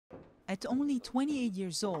At only 28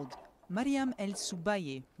 years old, Mariam El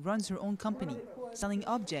Soubaye runs her own company, selling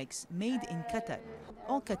objects made in Qatar.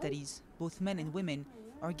 All Qataris, both men and women,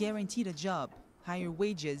 are guaranteed a job, higher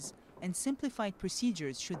wages, and simplified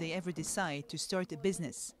procedures should they ever decide to start a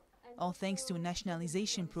business. All thanks to a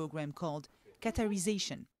nationalization program called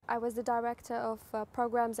Qatarization. I was the director of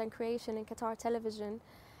programs and creation in Qatar television,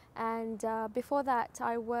 and before that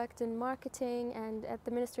I worked in marketing and at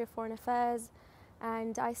the Ministry of Foreign Affairs,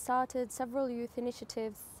 and I started several youth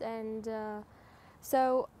initiatives, and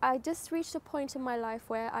so I just reached a point in my life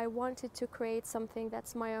where I wanted to create something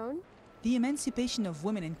that's my own. The emancipation of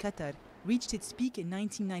women in Qatar reached its peak in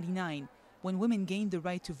 1999 when women gained the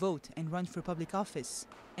right to vote and run for public office,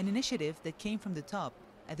 an initiative that came from the top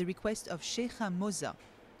at the request of Sheikha Moza,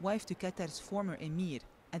 wife to Qatar's former emir.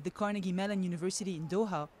 At the Carnegie Mellon University in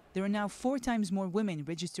Doha, there are now 4 times more women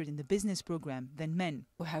registered in the business program than men.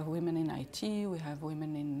 We have women in IT, we have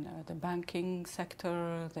women in the banking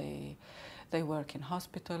sector, they work in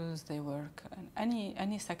hospitals, they work in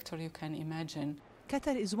any sector you can imagine.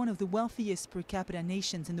 Qatar is one of the wealthiest per capita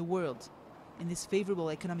nations in the world. In this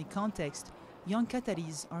favorable economic context, young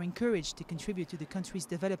Qataris are encouraged to contribute to the country's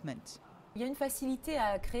development. It's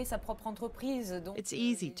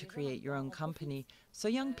easy to create your own company, so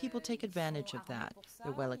young people take advantage of that.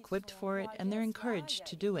 They're well equipped for it and they're encouraged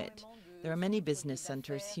to do it. There are many business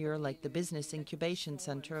centers here, like the Business Incubation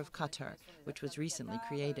Center of Qatar, which was recently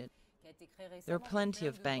created. There are plenty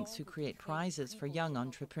of banks who create prizes for young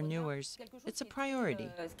entrepreneurs. It's a priority.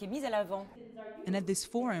 And at this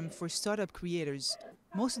forum for startup creators,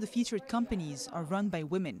 most of the featured companies are run by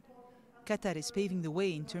women. Qatar is paving the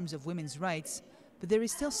way in terms of women's rights, but there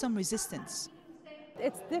is still some resistance.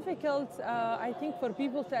 It's difficult, I think, for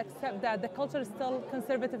people to accept that the culture is still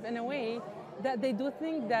conservative in a way, that they do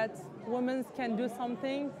think that women can do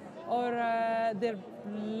something, or they're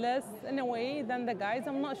less in a way than the guys.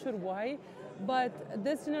 I'm not sure why, but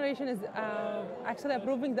this generation is actually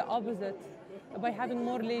proving the opposite by having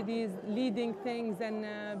more ladies leading things and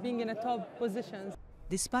being in a top positions.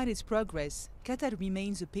 Despite its progress, Qatar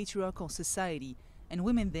remains a patriarchal society, and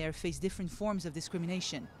women there face different forms of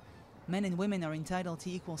discrimination. Men and women are entitled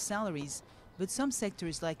to equal salaries, but some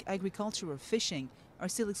sectors like agriculture or fishing are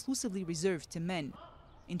still exclusively reserved to men.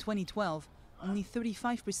 In 2012, only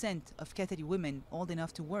 35% of Qatari women old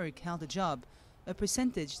enough to work held a job, a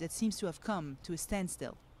percentage that seems to have come to a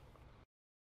standstill.